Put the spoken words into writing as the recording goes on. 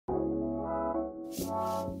Had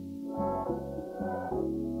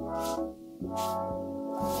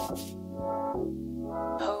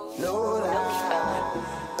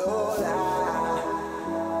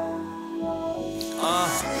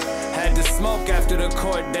to smoke after the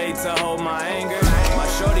court date to hold my anger. My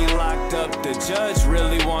shorty locked up, the judge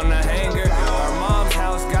really wanna hang her. Our mom's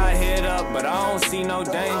house got hit up, but I don't see no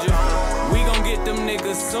danger. We gon' get them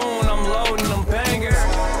niggas soon, I'm loading them bangers.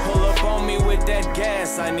 Pull up on me with that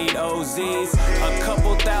gas, I need OZs. A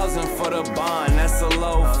couple thousand for the bond, that's a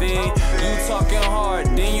low fee. You talking hard,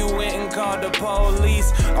 then you went and called the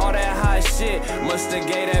police. All that hot shit, musta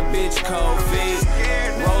gave that bitch cold feet.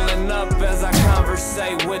 Rolling up as I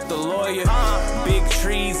conversate with the lawyer. Big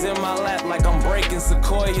trees in my lap like I'm breaking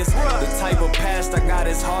sequoias. The type of past I got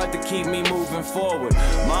is hard to keep me moving forward.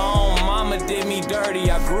 My own mama did me dirty,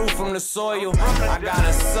 I grew from the soil. I got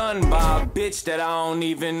a son by a bitch that I don't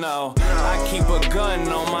even know. I keep a gun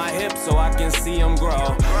on my hip so I can see him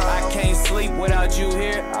grow. I can't sleep without you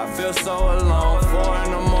here, I feel so alone. 4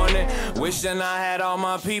 in the morning, wishing I had all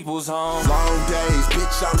my peoples home. Long days,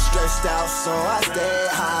 bitch, I'm stressed out, so I stay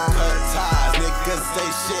high. Cut ties, niggas say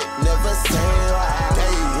shit, never say why.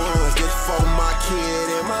 Day ones, just for my kid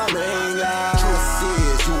and my main guy. Truth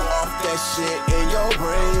is, you off that shit in your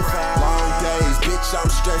brain fried. Long days, bitch, I'm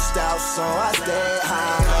stressed out, so I stay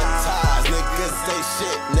high. Cut ties, niggas say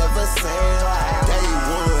shit, never say why. Day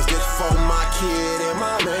ones, just for my kid and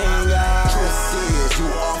my main guy. Truth is, you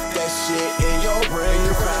off that shit in your brain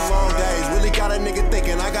fried. Long days, really got a nigga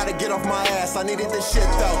thinking I gotta get off my ass. I needed this shit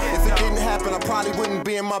though. If it didn't happen, I probably wouldn't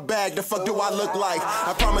be in my bag. The fuck do I look like?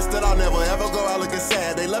 I promise that I'll never ever go out looking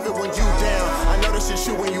sad. They love it when you down. I know this shit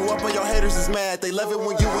shoot when you up, but your haters is mad. They love it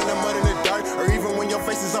when you in the mud in the dirt, or even when your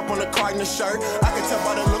face is up on the card in the shirt. I can tell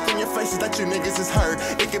by the look on your faces that you niggas is hurt.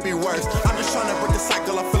 It could be worse. I'm just trying to break the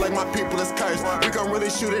cycle. I feel like my people is cursed. We gon' really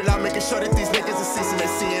shoot it out, making sure that these niggas is ceasing they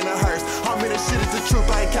see in a hearse. I mean, this shit is the truth.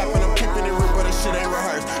 I ain't capping, I'm keeping it real, but this shit ain't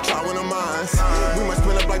rehearsed. Trying to minds. We must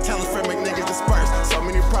split up like talents for make niggas disperse. So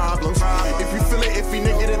many problems. If you feel it iffy,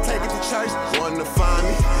 nigga, then take it to church. One to find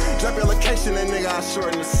me. Drop your location, and nigga, I'll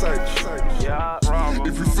shorten the search.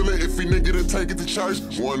 If you feel it iffy, nigga, then take it to church.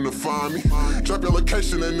 One to find me. Drop your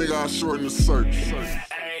location, and nigga, I'll shorten the search.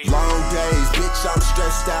 Long days, bitch, I'm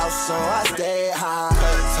stressed out, so I stay high.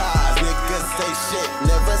 Cut ties, niggas say shit,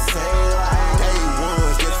 never say why. Day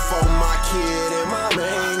ones, just for my kid and my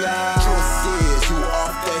main guy. Truth is, you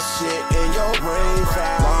off that shit in your brain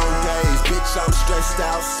fried. Long days, bitch, I'm stressed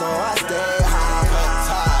out, so I stay high. Cut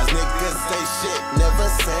ties, niggas say shit, never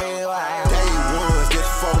say why.